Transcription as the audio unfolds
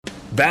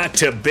Back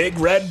to Big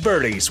Red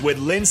Birdies with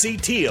Lindsay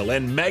Teal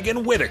and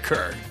Megan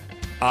Whittaker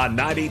on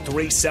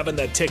 93.7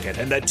 The Ticket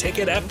and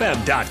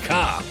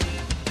theticketfm.com.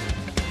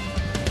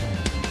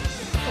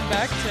 Welcome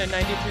back to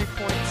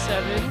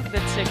 93.7 The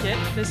Ticket.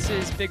 This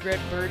is Big Red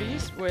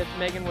Birdies with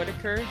Megan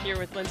Whittaker here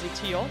with Lindsay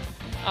Teal.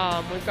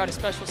 We've got a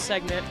special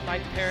segment. My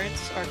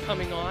parents are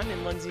coming on,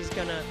 and Lindsay's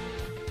going to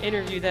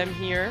interview them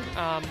here.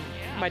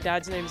 My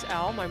dad's name's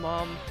Al, my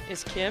mom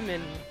is Kim,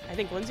 and I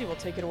think Lindsay will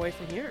take it away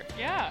from here.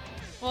 Yeah.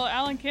 Well,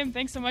 Al and Kim,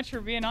 thanks so much for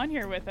being on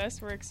here with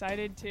us. We're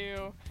excited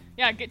to,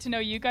 get to know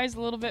you guys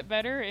a little bit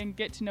better and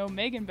get to know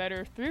Megan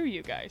better through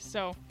you guys.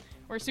 So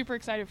we're super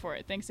excited for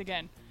it. Thanks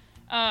again.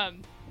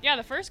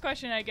 The first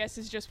question, I guess,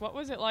 is just what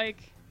was it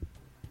like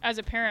as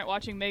a parent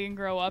watching Megan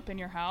grow up in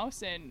your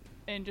house,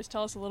 and just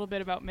tell us a little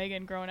bit about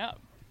Megan growing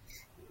up.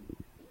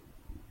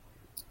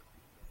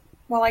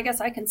 Well, I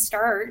guess I can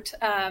start.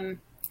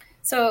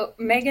 So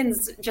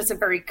Megan's just a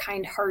very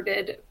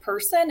kind-hearted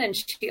person, and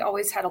she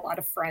always had a lot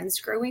of friends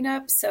growing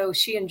up. So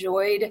she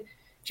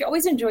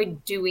always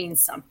enjoyed doing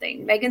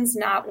something. Megan's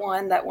not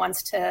one that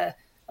wants to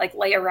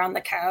lay around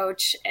the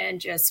couch and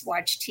just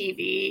watch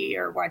TV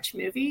or watch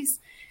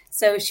movies.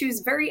 So she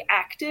was very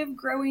active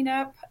growing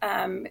up.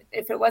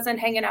 If it wasn't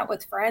hanging out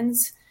with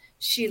friends,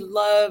 she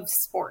loved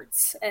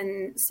sports.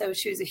 And so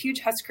she was a huge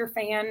Husker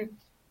fan.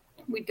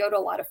 We'd go to a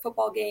lot of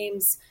football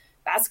games,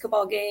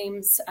 basketball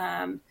games.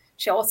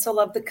 She also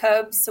loved the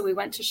Cubs, so we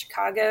went to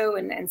Chicago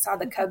and saw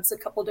the Cubs a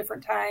couple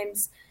different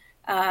times.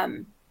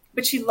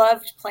 But she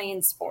loved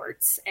playing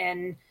sports,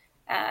 and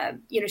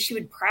she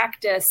would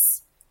practice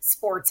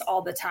sports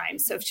all the time.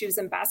 So if she was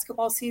in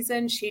basketball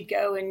season, she'd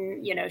go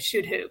and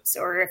shoot hoops,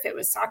 or if it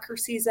was soccer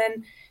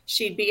season,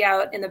 she'd be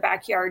out in the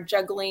backyard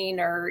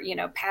juggling or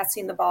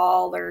passing the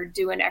ball or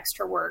doing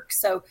extra work.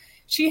 So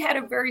she had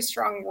a very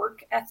strong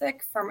work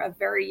ethic from a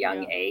very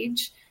young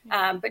age.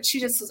 But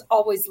she just has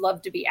always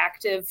loved to be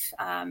active,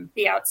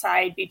 be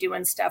outside, be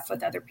doing stuff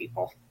with other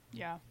people.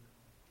 Yeah,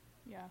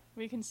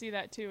 we can see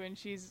that too. And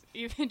she's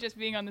even just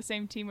being on the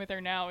same team with her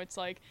now. It's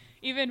like,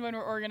 even when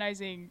we're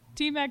organizing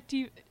team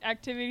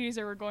activities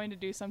or we're going to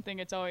do something,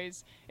 it's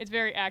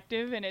very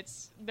active, and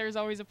there's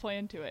always a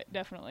plan to it.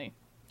 Definitely.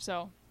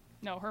 So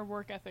no, her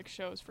work ethic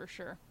shows for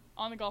sure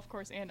on the golf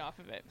course and off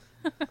of it.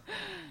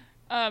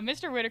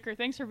 Mr. Whittaker,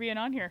 thanks for being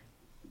on here.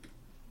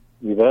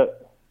 You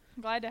bet.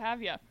 Glad to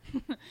have you.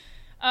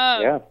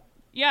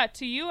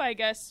 To you, I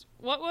guess,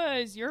 what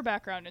was your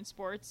background in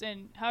sports,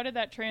 and how did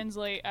that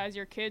translate as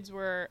your kids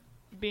were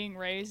being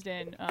raised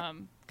and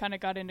kind of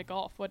got into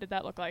golf? What did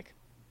that look like?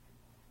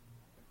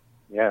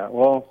 Yeah,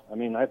 well, I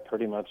mean, I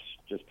pretty much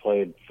just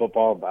played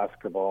football,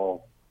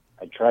 basketball.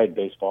 I tried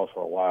baseball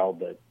for a while,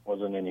 but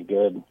wasn't any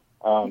good.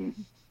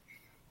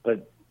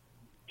 But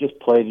just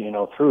played,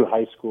 through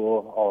high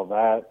school, all of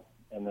that.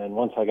 And then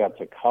once I got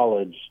to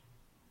college,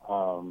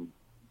 a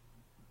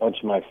bunch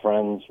of my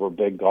friends were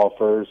big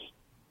golfers.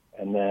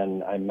 And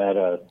then I met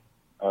a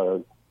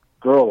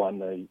girl on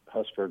the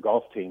Husker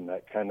golf team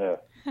that kind of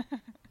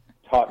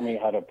taught me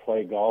how to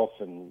play golf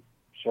and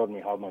showed me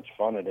how much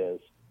fun it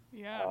is.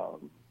 Yeah.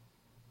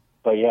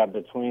 But yeah,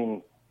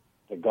 between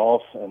the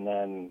golf and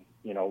then,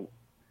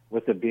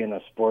 with it being a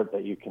sport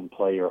that you can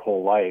play your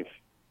whole life,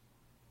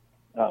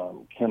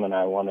 Kim and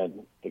I wanted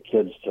the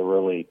kids to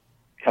really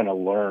kind of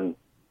learn,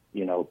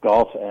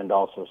 golf and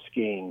also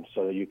skiing,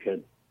 so that you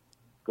could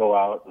go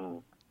out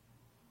and,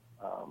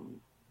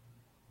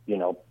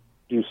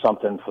 do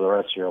something for the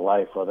rest of your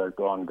life, whether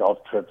go on golf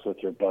trips with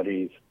your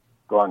buddies,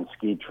 go on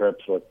ski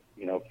trips with,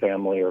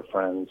 family or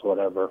friends,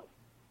 whatever.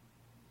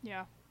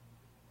 Yeah,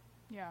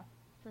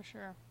 for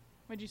sure.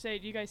 Would you say,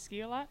 do you guys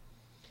ski a lot?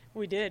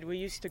 We did. We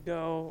used to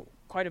go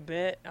quite a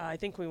bit. I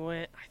think we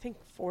went,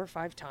 4 or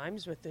 5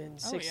 times within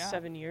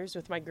 7 years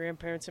with my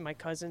grandparents and my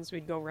cousins.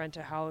 We'd go rent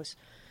a house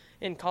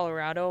in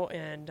Colorado,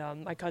 and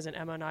my cousin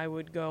Emma and I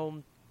would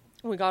go.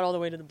 We got all the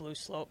way to the Blue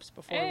Slopes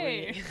before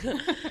we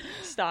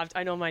stopped.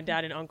 I know my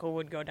dad and uncle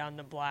would go down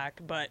the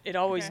Black, but it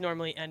always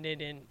normally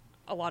ended in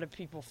a lot of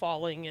people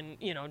falling and,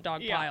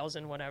 dog piles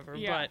and whatever.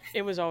 Yeah. But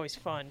it was always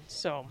fun.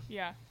 So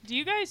yeah. Do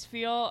you guys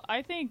feel,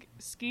 I think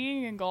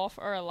skiing and golf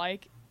are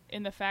alike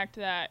in the fact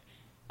that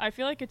I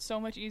feel like it's so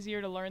much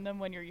easier to learn them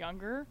when you're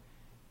younger.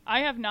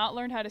 I have not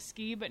learned how to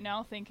ski, but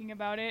now thinking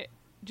about it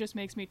just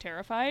makes me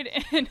terrified.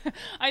 And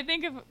I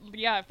think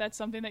if that's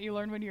something that you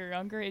learn when you're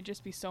younger, it'd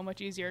just be so much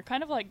easier.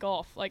 Kind of like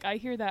golf. Like, I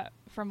hear that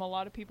from a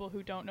lot of people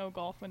who don't know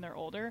golf when they're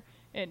older,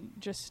 and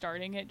just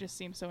starting it just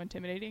seems so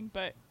intimidating.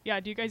 But yeah,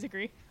 do you guys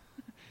agree?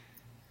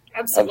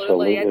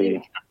 Absolutely. I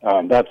think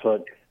that's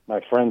what my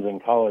friends in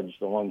college,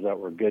 the ones that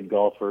were good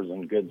golfers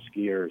and good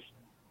skiers,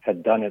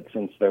 had done it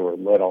since they were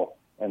little.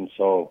 And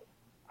so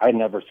I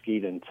never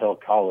skied until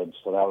college.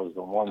 So that was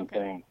the one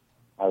thing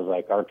I was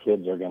like, our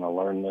kids are going to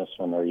learn this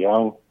when they're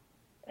young.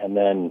 And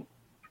then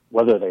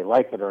whether they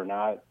like it or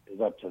not is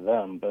up to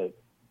them. But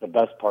the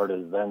best part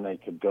is then they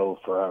could go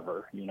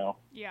forever,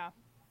 Yeah.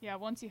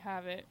 Once you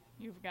have it,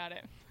 you've got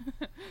it.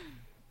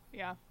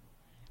 Yeah.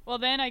 Well,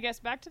 then I guess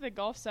back to the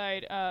golf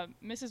side,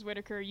 Mrs.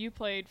 Whittaker, you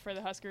played for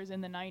the Huskers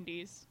in the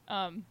 90s.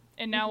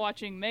 and now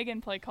watching Megan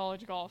play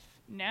college golf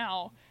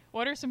now,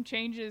 what are some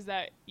changes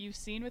that you've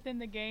seen within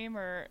the game,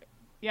 or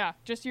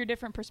just your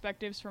different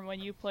perspectives from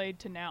when you played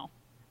to now?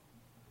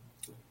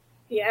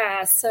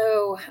 Yeah,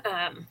 so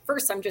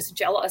first I'm just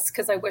jealous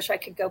because I wish I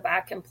could go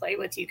back and play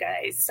with you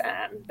guys,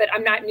 but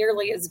I'm not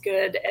nearly as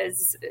good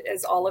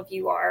as all of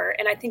you are.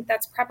 And I think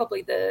that's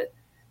probably the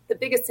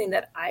biggest thing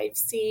that I've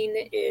seen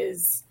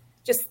is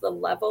just the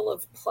level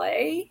of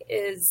play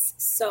is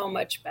so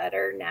much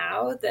better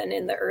now than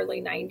in the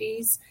early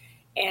 90s.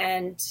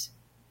 And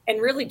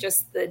really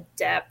just the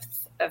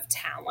depth of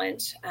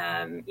talent.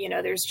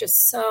 There's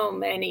just so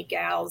many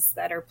gals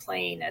that are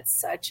playing at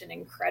such an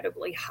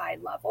incredibly high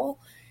level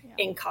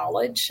in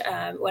college.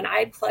 When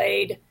I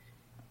played,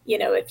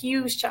 if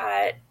you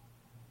shot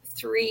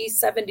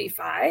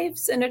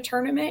 375s in a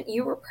tournament,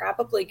 you were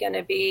probably going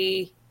to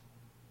be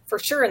for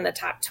sure in the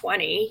top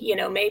 20,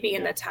 maybe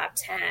in the top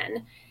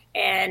 10.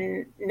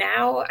 And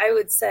now I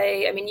would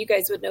say, I mean, you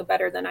guys would know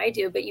better than I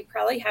do, but you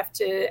probably have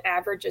to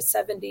average a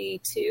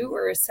 72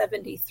 or a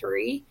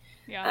 73.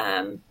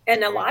 And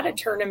a lot of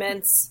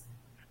tournaments,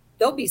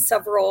 there'll be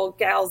several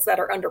gals that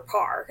are under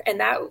par. And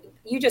that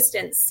you just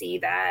didn't see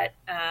that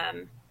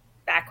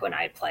back when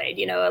I played.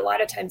 A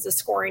lot of times the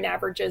scoring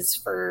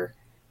averages for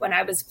when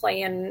I was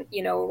playing,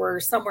 were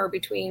somewhere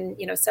between,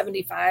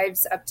 75s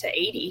up to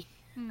 80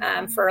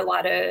 for a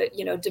lot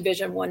of,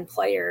 Division I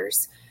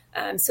players.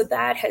 So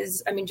that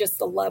has, just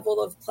the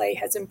level of play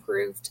has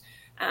improved.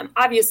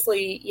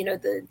 Obviously,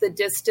 the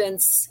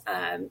distance,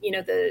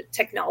 the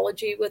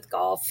technology with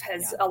golf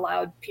has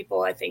allowed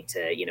people, I think,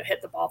 to,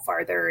 hit the ball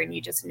farther, and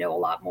you just know a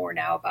lot more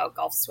now about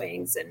golf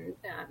swings and,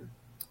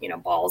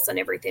 balls and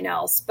everything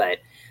else. But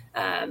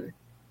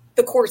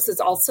the courses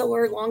also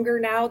are longer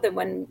now than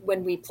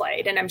when we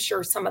played. And I'm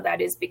sure some of that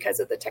is because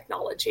of the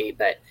technology.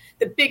 But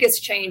the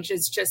biggest change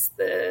is just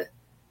the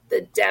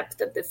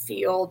depth of the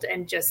field,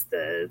 and just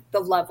the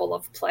level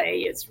of play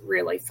is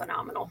really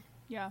phenomenal.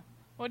 Yeah.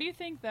 What do you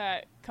think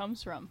that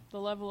comes from, the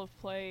level of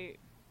play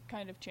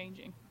kind of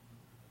changing?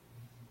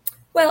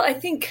 Well, I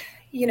think,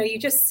 you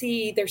just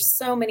see there's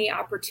so many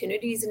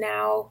opportunities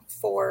now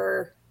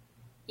for,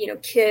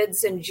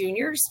 kids and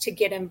juniors to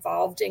get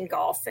involved in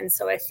golf. And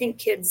so I think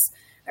kids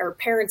or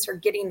parents are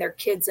getting their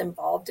kids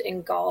involved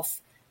in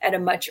golf at a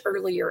much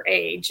earlier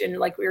age. And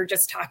like we were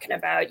just talking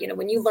about,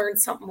 when you learn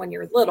something when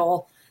you're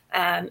little,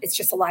 it's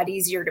just a lot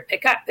easier to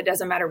pick up. It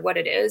doesn't matter what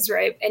it is,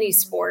 right? Any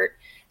sport.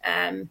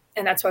 And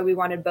that's why we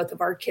wanted both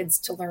of our kids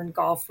to learn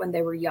golf when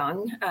they were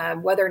young.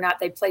 Whether or not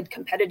they played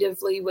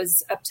competitively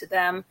was up to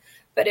them,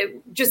 but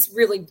it just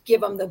really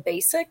give them the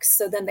basics.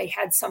 So then they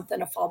had something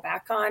to fall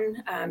back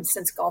on,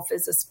 since golf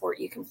is a sport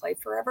you can play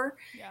forever.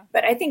 Yeah.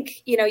 But I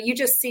think, you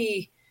just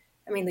see,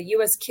 the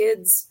U.S.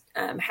 kids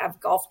have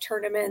golf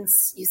tournaments.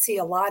 You see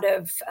a lot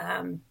of,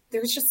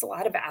 there's just a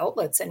lot of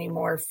outlets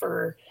anymore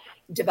for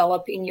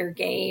developing your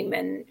game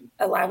and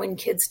allowing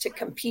kids to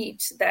compete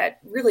that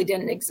really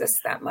didn't exist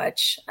that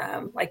much,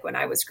 like when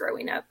I was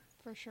growing up.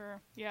 For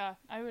sure. Yeah,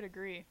 I would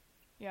agree.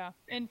 Yeah.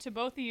 And to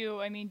both of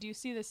you, do you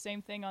see the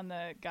same thing on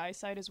the guy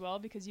side as well?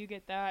 Because you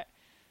get that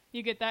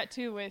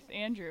too with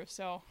Andrew.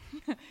 So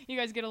you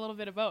guys get a little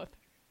bit of both.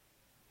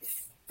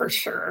 For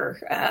sure.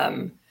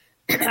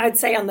 I'd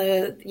say on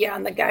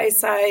the guy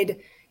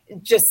side,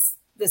 just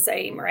the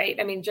same, right?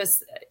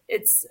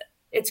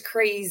 It's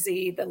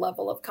crazy, the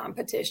level of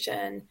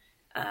competition,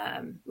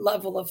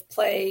 level of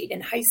play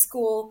in high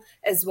school,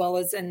 as well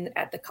as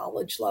at the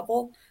college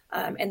level,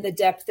 and the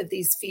depth of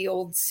these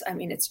fields.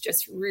 It's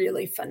just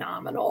really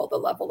phenomenal, the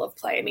level of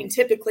play.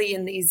 Typically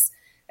in these,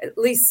 at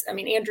least,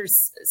 Andrew's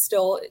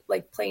still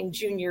like playing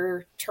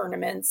junior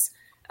tournaments.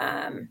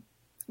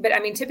 But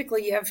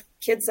typically you have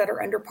kids that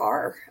are under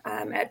par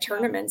at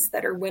tournaments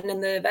that are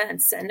winning the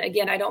events. And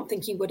again, I don't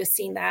think you would have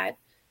seen that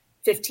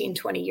 15,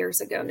 20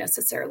 years ago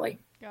necessarily.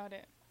 Got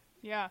it.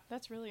 Yeah,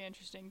 that's really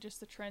interesting.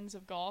 Just the trends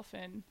of golf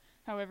and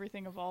how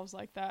everything evolves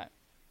like that.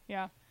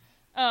 Yeah.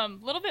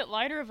 Little bit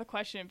lighter of a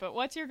question, but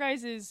what's your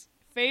guys'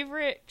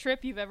 favorite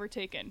trip you've ever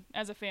taken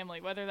as a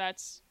family? Whether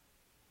that's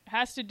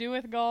has to do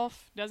with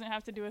golf, doesn't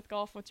have to do with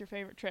golf. What's your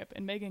favorite trip?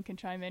 And Megan can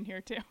chime in here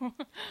too.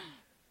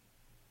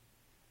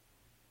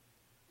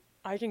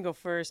 I can go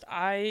first.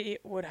 I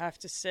would have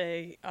to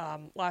say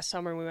last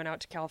summer we went out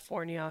to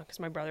California because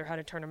my brother had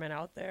a tournament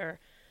out there.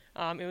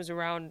 It was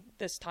around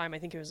this time, I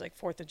think it was like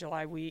 4th of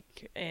July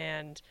week,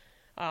 and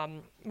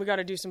we got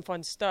to do some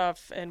fun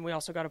stuff, and we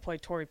also got to play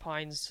Torrey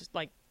Pines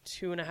like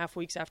 2.5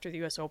 weeks after the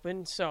U.S.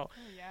 Open, so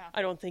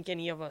I don't think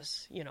any of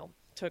us,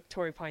 took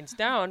Torrey Pines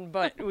down,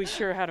 but we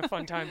sure had a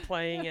fun time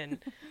playing, and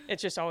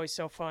it's just always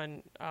so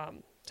fun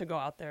to go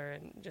out there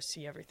and just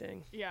see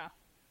everything. Yeah,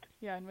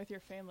 and with your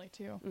family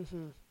too.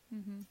 Mm-hmm.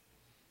 Mm-hmm.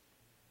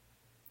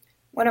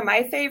 One of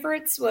my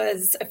favorites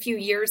was a few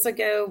years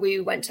ago, we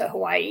went to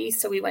Hawaii.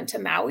 So we went to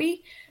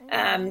Maui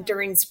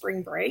during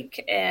spring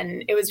break,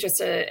 and it was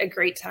just a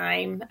great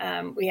time.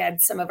 We had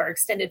some of our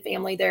extended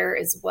family there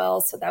as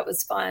well, so that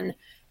was fun.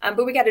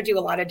 But we got to do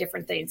a lot of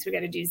different things. We got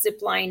to do zip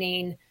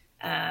lining,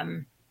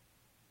 some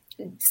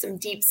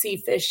deep sea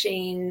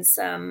fishing,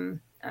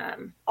 some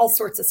all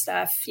sorts of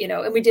stuff,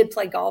 and we did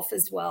play golf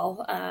as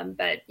well.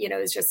 But,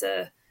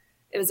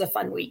 it was a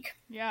fun week.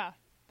 Yeah,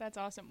 that's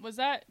awesome.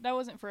 That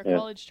wasn't for a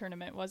college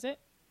tournament, was it?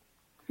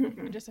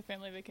 Or just a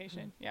family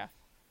vacation? Yeah.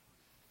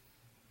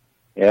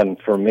 And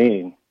for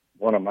me,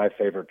 one of my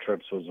favorite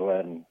trips was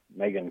when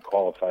Megan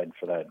qualified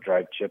for that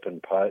drive, chip,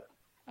 and putt.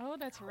 Oh,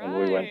 that's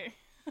right.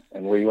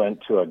 And we went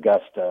to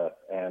Augusta,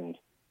 and,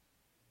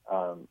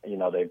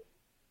 they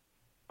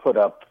put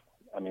up,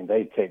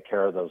 they take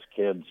care of those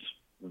kids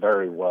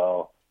very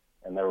well.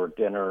 And there were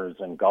dinners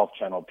and Golf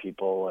Channel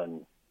people,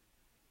 and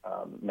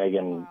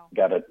Megan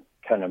got to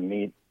kind of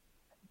meet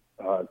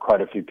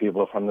quite a few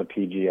people from the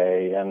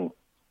PGA, and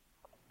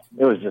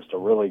it was just a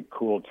really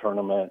cool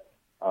tournament.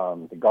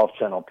 The Golf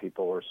Channel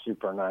people were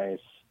super nice,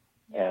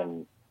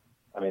 and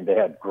they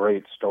had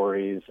great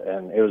stories,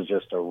 and it was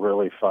just a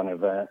really fun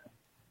event.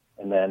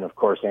 And then, of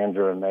course,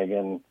 Andrew and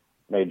Megan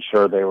made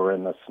sure they were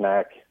in the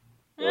snack.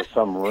 There was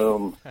some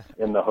room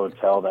in the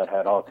hotel that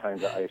had all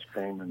kinds of ice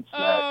cream and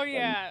snacks. Oh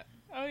yeah,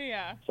 oh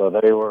yeah. So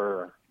they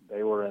were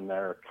in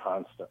there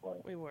constantly.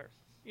 We were.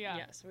 Yeah.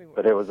 Yes, we were.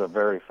 But it was a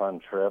very fun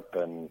trip,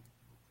 and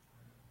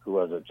who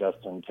was it,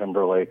 Justin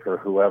Timberlake or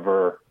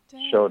whoever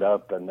showed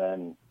up, and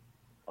then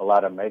a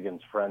lot of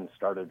Megan's friends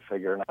started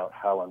figuring out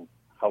how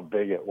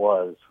big it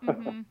was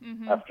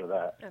after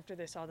that. After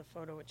they saw the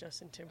photo with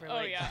Justin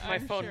Timberlake, my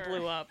phone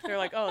blew up. They're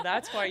like, "Oh,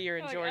 that's why you're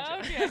in Georgia."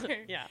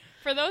 Okay. Yeah.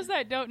 For those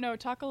that don't know,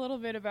 talk a little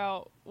bit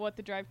about what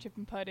the drive, chip,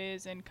 and putt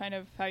is, and kind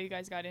of how you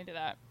guys got into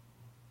that.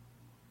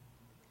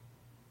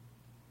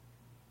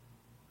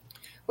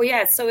 Well,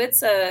 yeah, so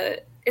it's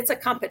a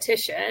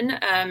competition,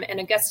 and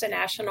Augusta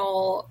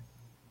National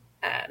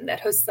that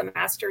hosts the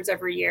Masters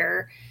every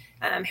year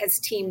has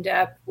teamed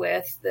up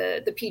with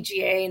the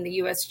PGA and the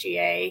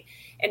USGA,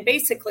 and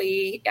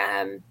basically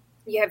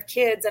you have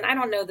kids, and I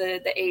don't know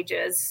the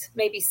ages,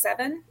 maybe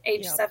 7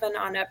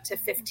 on up to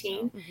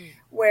 15,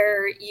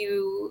 where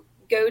you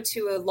go to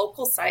a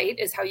local site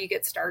is how you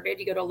get started.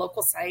 You go to a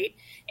local site,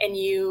 and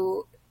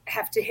you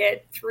have to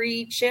hit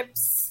 3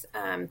 chips,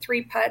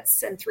 3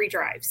 putts, and 3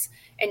 drives.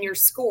 And you're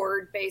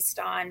scored based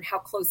on how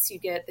close you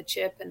get the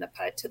chip and the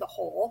putt to the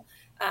hole.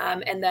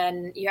 And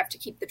then you have to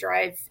keep the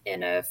drive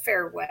in a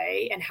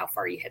fairway and how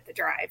far you hit the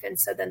drive. And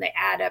so then they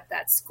add up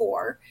that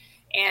score.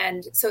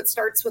 And so it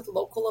starts with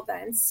local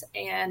events,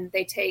 and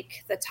they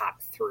take the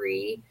top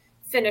 3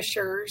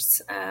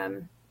 finishers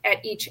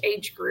at each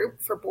age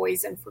group for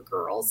boys and for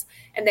girls.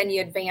 And then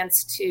you advance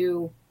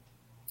to,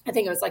 I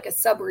think it was like a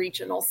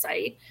sub-regional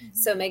site.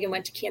 So Megan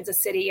went to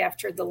Kansas City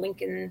after the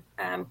Lincoln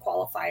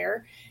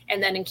qualifier.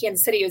 And then in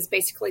Kansas City, it was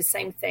basically the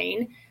same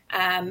thing.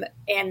 And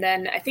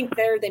then I think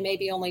there they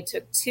maybe only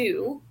took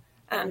 2.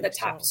 The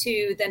top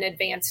 2 then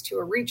advanced to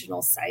a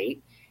regional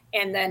site.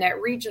 And then at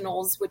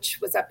regionals, which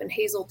was up in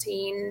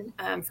Hazeltine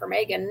for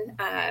Megan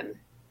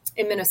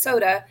in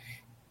Minnesota,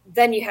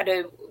 then you had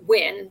to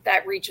win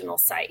that regional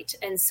site.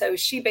 And so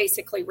she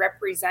basically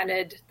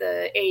represented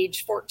the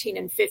age 14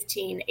 and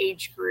 15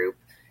 age group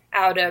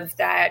out of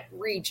that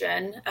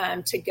region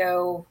to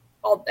go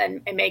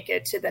and make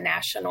it to the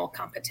national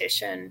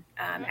competition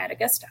at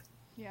Augusta.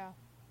 Yeah.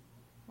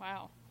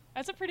 Wow.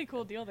 That's a pretty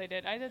cool deal they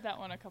did. I did that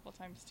one a couple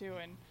times too,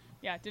 and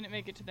didn't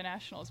make it to the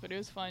nationals, but it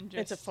was fun.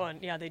 It's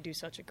they do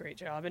such a great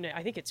job, and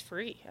I think it's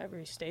free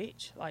every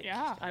stage.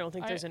 I don't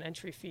think there's an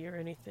entry fee or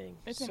anything.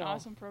 It's an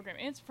awesome program,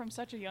 and it's from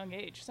such a young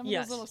age. Some of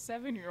Yes. those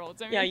little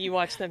 7-year-olds. You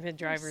watch them hit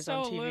drivers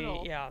so on TV.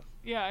 Little.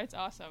 Yeah, it's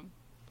awesome.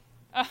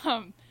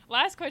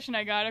 Last question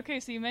I got.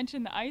 Okay, so you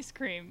mentioned the ice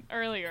cream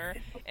earlier,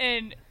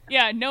 and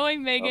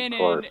knowing Megan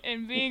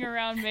and being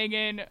around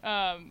Megan,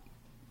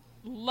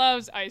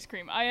 loves ice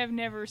cream. I have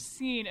never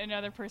seen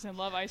another person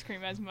love ice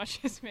cream as much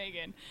as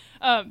Megan.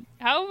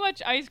 How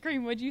much ice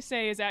cream would you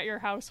say is at your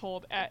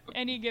household at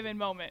any given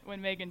moment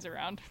when Megan's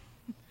around?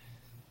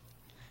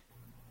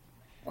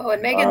 Well,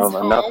 when Megan's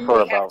home,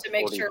 we have to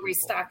make sure we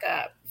stock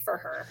up for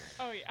her.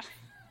 Oh, yeah.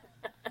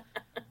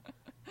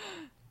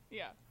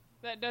 Yeah,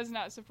 that does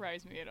not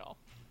surprise me at all.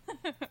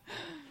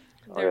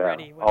 They're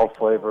ready. All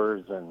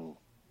flavors and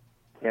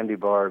candy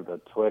bar, the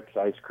Twix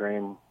ice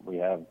cream. We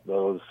have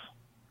those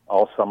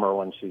all summer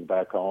when she's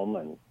back home,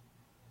 and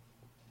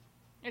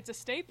it's a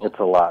staple. It's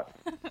a lot.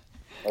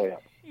 Oh yeah.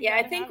 Yeah,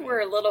 I think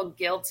we're a little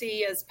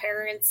guilty as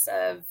parents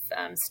of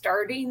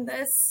starting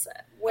this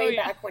way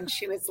back when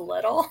she was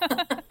little.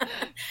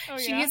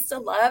 She used to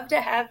love to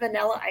have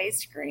vanilla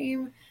ice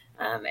cream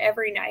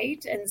every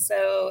night, and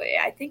so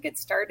I think it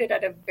started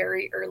at a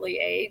very early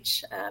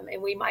age,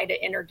 and we might have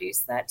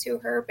introduced that to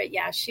her. But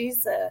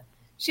she's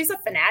a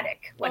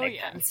fanatic when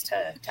it comes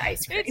to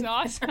ice cream. It's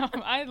awesome.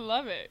 I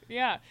love it.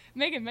 Yeah.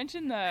 Megan,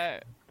 mention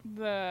the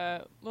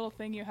little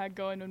thing you had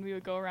going when we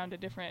would go around to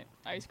different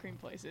ice cream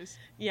places.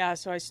 Yeah,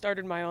 so I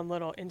started my own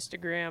little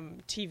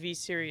Instagram TV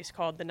series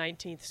called The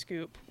 19th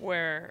Scoop,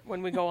 where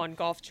when we go on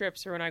golf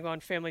trips or when I go on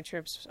family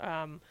trips,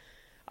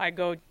 I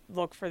go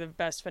look for the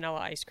best vanilla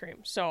ice cream.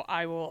 So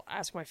I will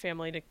ask my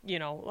family to,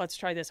 let's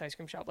try this ice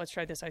cream shop. Let's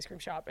try this ice cream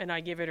shop. And I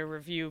give it a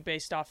review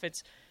based off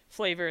its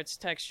flavor, its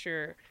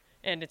texture,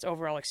 and its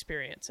overall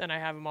experience. And I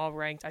have them all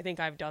ranked. I think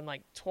I've done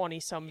like 20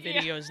 some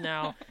videos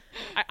now.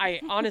 I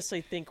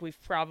honestly think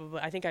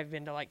I think I've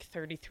been to like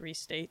 33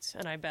 states,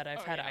 and I bet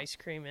I've had ice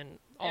cream in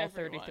all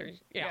 33.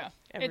 Yeah.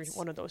 Every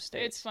one of those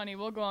states. It's funny.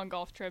 We'll go on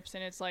golf trips,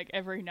 and it's like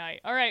every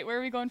night. All right, where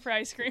are we going for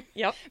ice cream?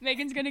 Yep.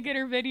 Megan's going to get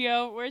her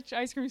video. Which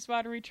ice cream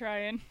spot are we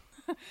trying?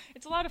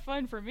 It's a lot of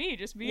fun for me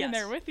just being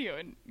there with you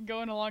and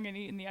going along and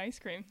eating the ice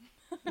cream.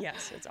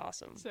 Yes, it's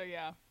awesome. So,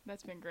 yeah,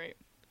 that's been great.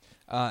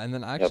 And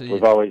then actually... Yep,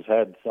 we've always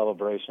had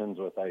celebrations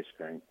with ice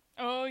cream.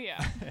 Oh,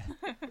 yeah.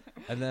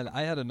 And then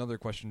I had another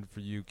question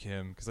for you,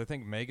 Kim, because I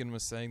think Megan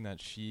was saying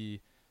that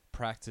she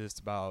practiced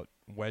about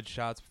wedge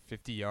shots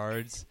 50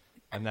 yards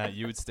and that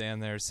you would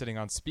stand there sitting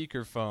on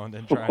speakerphone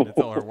and trying to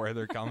tell her where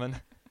they're coming.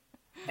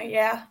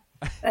 Yeah,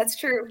 that's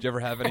true. Did you ever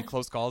have any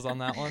close calls on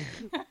that one?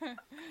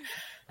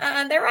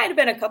 There might have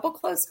been a couple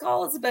close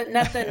calls, but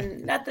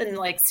nothing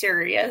like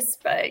serious.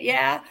 But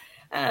yeah,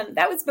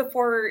 that was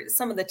before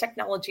some of the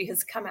technology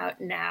has come out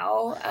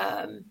now.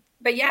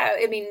 But yeah,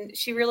 I mean,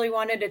 she really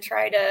wanted to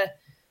try to,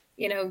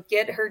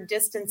 get her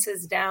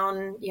distances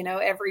down,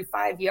 every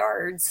 5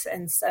 yards.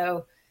 And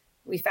so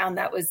we found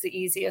that was the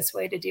easiest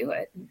way to do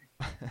it.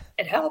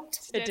 It helped.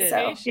 It did.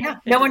 So yeah,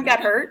 no one got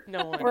hurt.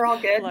 No one. We're all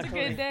good. It's a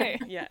good day.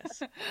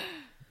 Yes.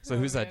 So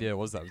whose idea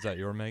was that? Was that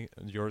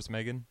yours,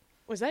 Megan?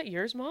 Was that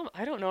yours, Mom?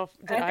 I don't know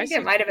if I think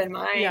it might have been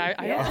mine. Yeah,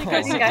 I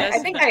don't think I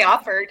think I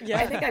offered. Yeah.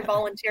 I think I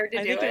volunteered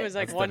to do it. I think it was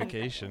like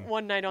That's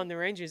one night on the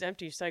range was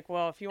empty. She's like,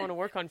 well, if you want to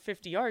work on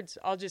 50 yards,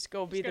 I'll just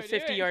go be the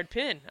 50-yard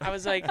pin. I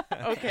was like,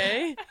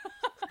 okay.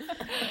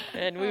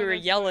 And we were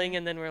yelling,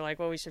 and then we were like,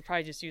 well, we should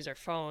probably just use our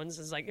phones.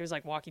 It was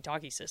like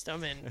walkie-talkie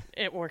system, and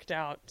it worked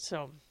out.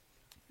 So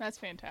that's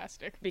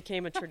fantastic.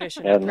 Became a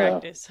tradition of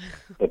practice.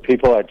 The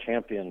people at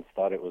Champions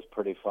thought it was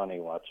pretty funny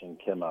watching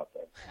Kim out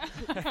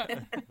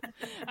there.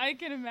 I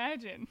can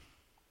imagine.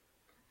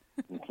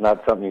 It's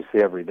not something you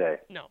see every day.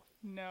 No,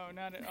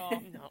 not at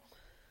all. No.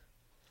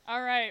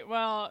 All right.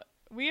 Well,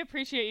 we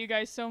appreciate you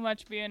guys so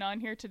much being on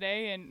here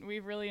today, and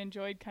we've really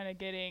enjoyed kind of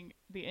getting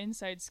the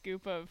inside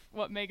scoop of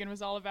what Megan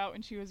was all about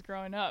when she was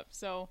growing up.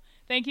 So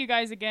thank you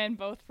guys again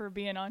both for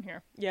being on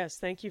here. Yes,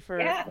 thank you for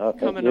thank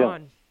coming you.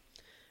 on.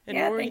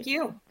 And thank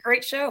you.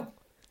 Great show.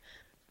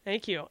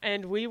 Thank you.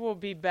 And we will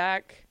be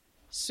back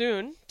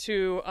soon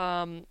to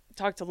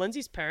talk to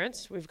Lindsay's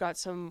parents. We've got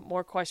some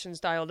more questions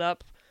dialed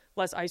up,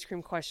 less ice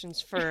cream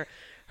questions for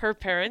her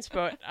parents,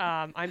 but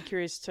I'm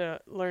curious to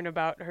learn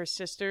about her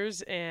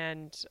sisters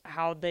and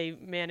how they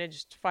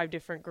managed 5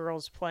 different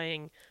girls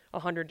playing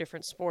 100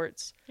 different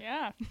sports.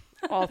 Yeah.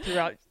 All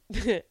throughout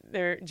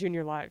their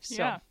junior lives.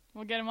 So. Yeah,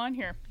 we'll get them on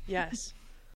here. Yes.